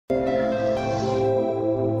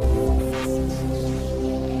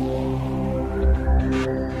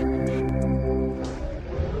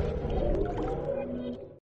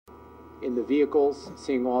the vehicles,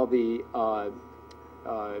 seeing all the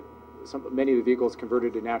many of the vehicles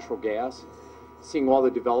converted to natural gas, seeing all the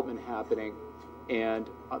development happening, and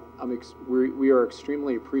we are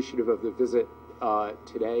extremely appreciative of the visit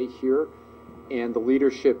today here and the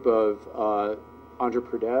leadership of Andhra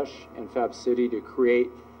Pradesh and FAPCCI to create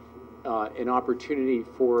an opportunity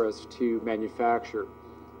for us to manufacture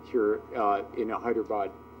here in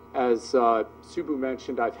Hyderabad. As Subbu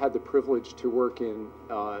mentioned, I've had the privilege to work in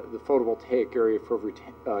the photovoltaic area for over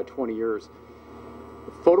 20 years.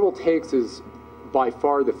 Photovoltaics is by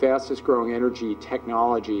far the fastest growing energy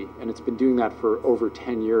technology, and it's been doing that for over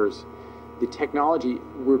 10 years. The technology,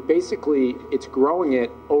 it's growing at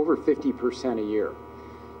over 50% a year.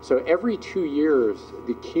 So every 2 years,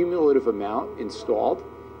 the cumulative amount installed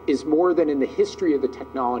is more than in the history of the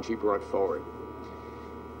technology brought forward.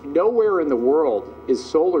 Nowhere in the world is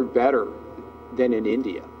solar better than in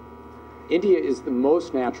India. India is the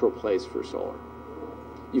most natural place for solar.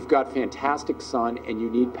 You've got fantastic sun and you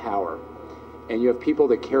need power, and you have people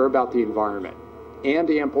that care about the environment and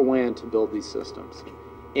ample land to build these systems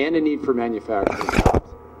and a need for manufacturing jobs.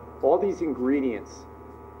 All these ingredients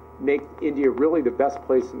make India really the best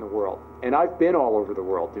place in the world. And I've been all over the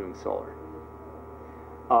world doing solar.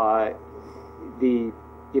 The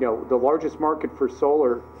largest market for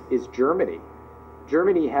solar is Germany.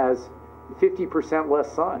 Germany has 50%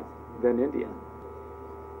 less sun than India.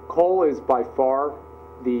 Coal is by far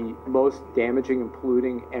the most damaging and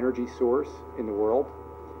polluting energy source in the world.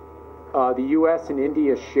 The US and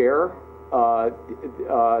India share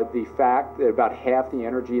the fact that about half the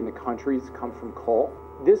energy in the countries come from coal.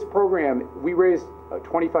 This program, we raised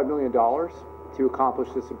 $25 million to accomplish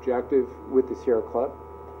this objective with the Sierra Club.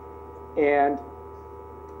 And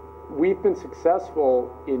we've been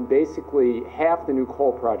successful in basically half the new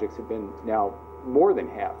coal projects have been now, more than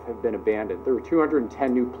half have been abandoned. There were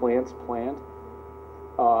 210 new plants planned.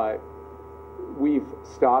 We've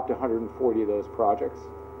stopped 140 of those projects.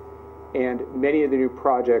 And many of the new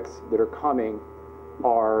projects that are coming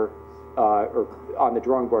are or on the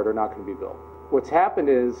drawing board are not going to be built. What's happened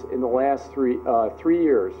is in the last 3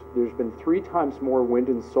 years, there's been 3 times more wind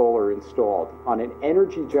and solar installed on an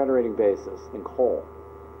energy generating basis than coal.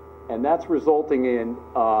 And that's resulting in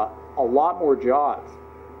a lot more jobs.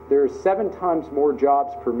 There's 7 times more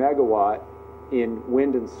jobs per megawatt in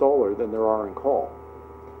wind and solar than there are in coal.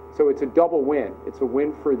 So it's a double win. It's a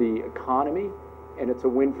win for the economy and it's a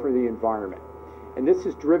win for the environment. And this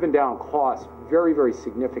has driven down costs very, very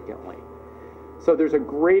significantly. So there's a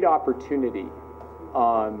great opportunity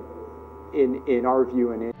in our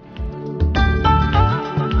view and in